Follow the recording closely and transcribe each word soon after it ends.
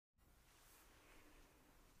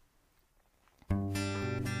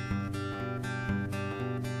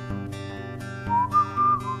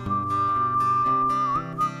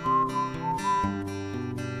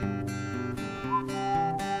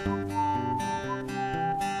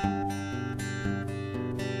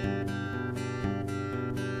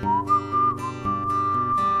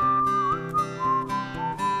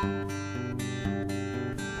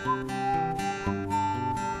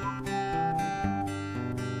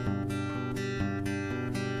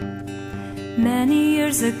Many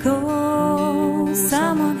years ago,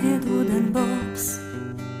 someone hid wooden box.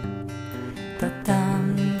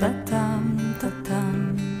 Ta-tam, ta-tam,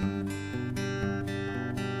 ta-tam.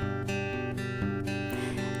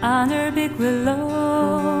 Under a big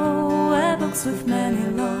willow, a box with many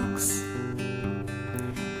locks.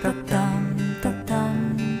 Ta-tam,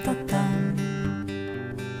 ta-tam, ta-tam.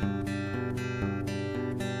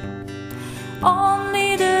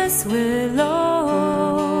 Only this willow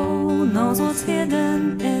knows what's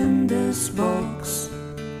hidden in this box.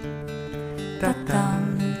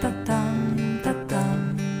 Ta-tam, ta-tam,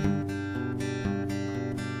 ta-tam.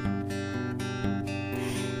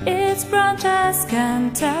 Its branches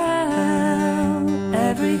can tell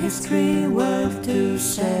every history worth to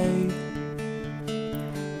say.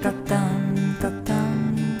 Ta-tam,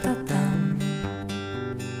 ta-tam, ta-tam.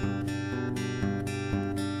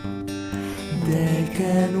 They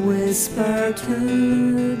can whisper to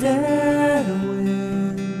the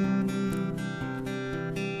wind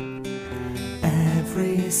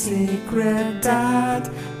every secret that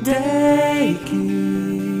they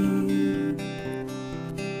keep.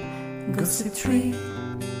 Gossip tree,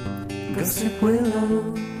 gossip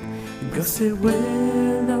willow, gossip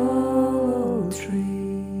willow tree.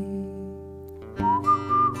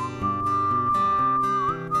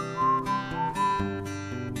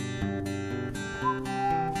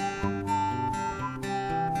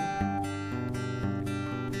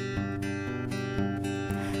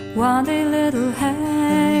 One day little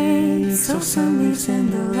hay saw some leaves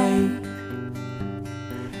in the lake.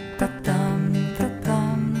 Ta-tam,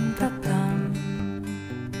 ta-tam, ta-tam.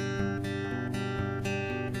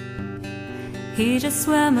 He just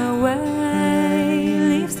swam away,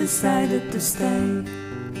 leaves decided to stay.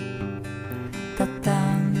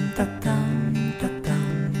 Ta-tam, ta-tam,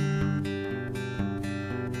 ta-tam.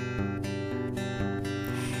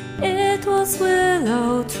 It was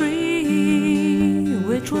willow tree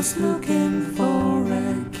which was looking for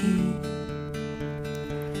a key.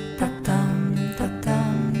 Ta-tam,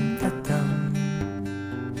 ta-tam, ta-tam.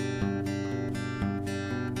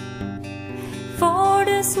 For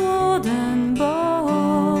this wooden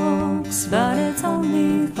box, but it's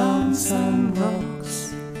only found some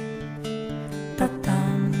rocks.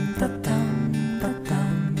 Ta-tam, ta-tam,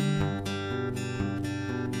 ta-tam.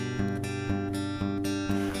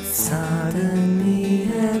 Suddenly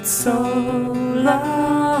it's so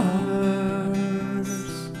lovers,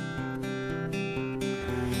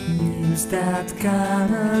 news that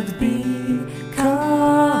cannot be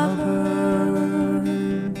covered.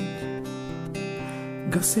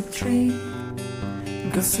 Gossip tree,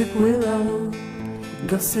 gossip willow,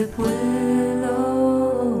 gossip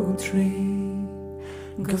willow tree.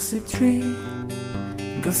 Gossip tree,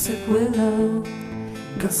 gossip willow,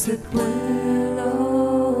 gossip willow.